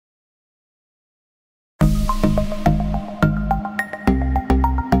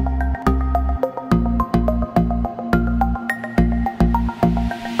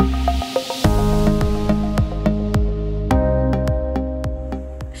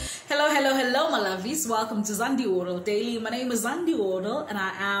guys, welcome to Zandi Wardle Daily. My name is Zandi Wardle and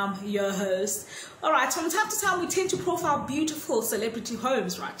I am your host. Alright, so from time to time we tend to profile beautiful celebrity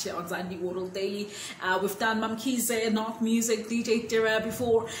homes right here on Zandi Wardle Daily. We've done Mamkize, North Music, DJ Dira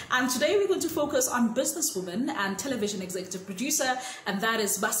before, and today we're going to focus on businesswoman and television executive producer, and that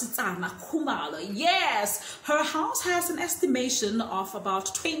is Basetsana Khumalo. Yes, her house has an estimation of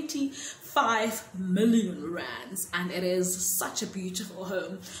about 25 million rands, and it is such a beautiful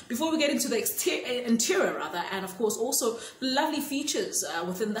home. Before we get into the interior rather, and of course also the lovely features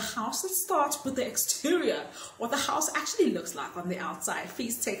within the house, let's start with the exterior, what the house actually looks like on the outside.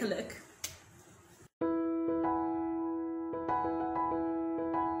 Please take a look.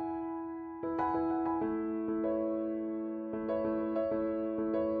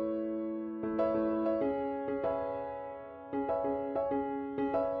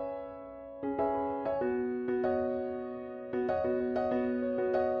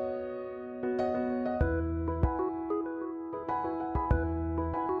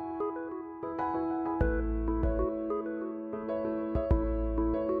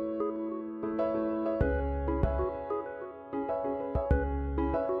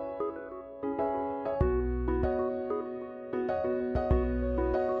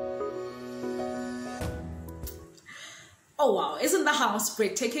 Oh wow, isn't the house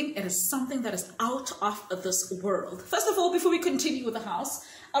breathtaking? It is something that is out of this world. First of all, before we continue with the house,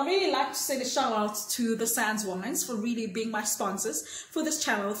 I really like to say a shout out to the Sands Wines for really being my sponsors for this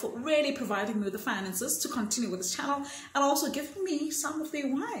channel, for really providing me with the finances to continue with this channel, and also giving me some of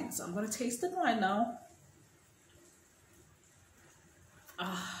their wines. I'm going to taste it right now.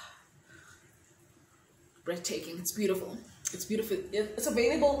 Breathtaking. It's beautiful. It's beautiful. It's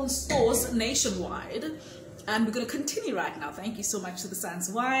available in stores nationwide. And we're going to continue right now. Thank you so much to the Sands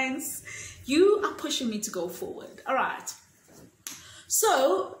Wines. You are pushing me to go forward. All right.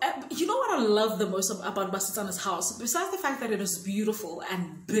 So, you know what I love the most about Basetsana's house? Besides the fact that it is beautiful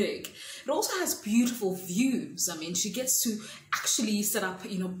and big, it also has beautiful views. I mean, she gets to actually set up,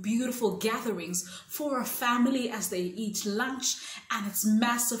 beautiful gatherings for her family as they eat lunch. And it's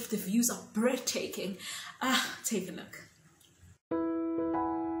massive. The views are breathtaking. Take a look.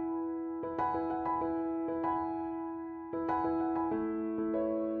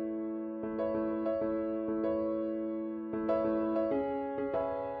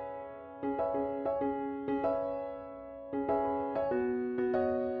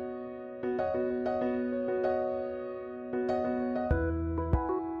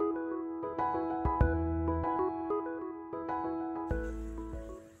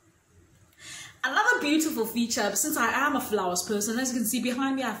 Another beautiful feature, since I am a flowers person, as you can see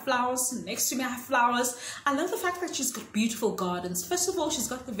behind me I have flowers, next to me I have flowers. I love the fact that she's got beautiful gardens. First of all, she's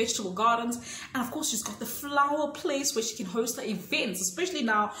got the vegetable gardens, and of course she's got the flower place where she can host her events, especially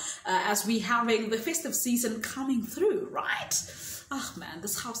now as we're having the festive season coming through, right? Oh man,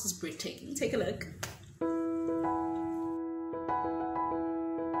 this house is breathtaking. Take a look.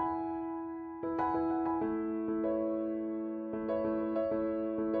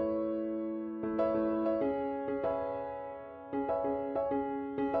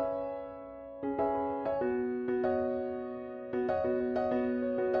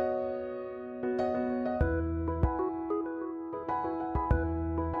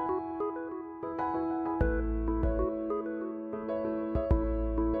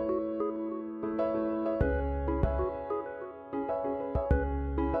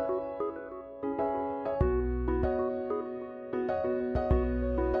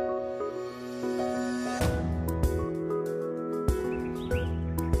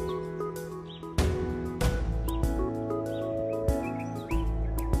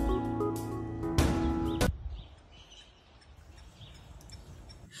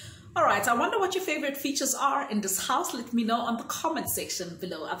 Alright, I wonder what your favorite features are in this house. Let me know on the comment section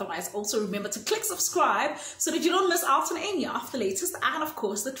below. Otherwise, also remember to click subscribe so that you don't miss out on any of the latest and of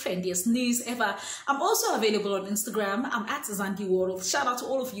course the trendiest news ever. I'm also available on Instagram. I'm at Zandi Wardle. Shout out to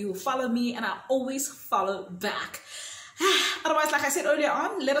all of you who follow me, and I always follow back. Otherwise, like I said earlier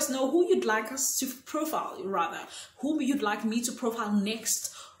on, let us know who you'd like us to profile, whom you'd like me to profile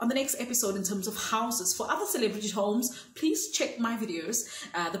next on the next episode in terms of houses. For other celebrity homes, please check my videos,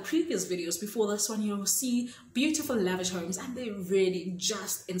 the previous videos before this one. You'll see beautiful lavish homes, and they're really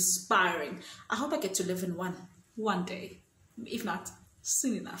just inspiring. I hope I get to live in one day, if not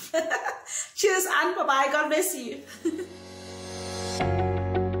soon enough. Cheers and bye-bye. God bless you.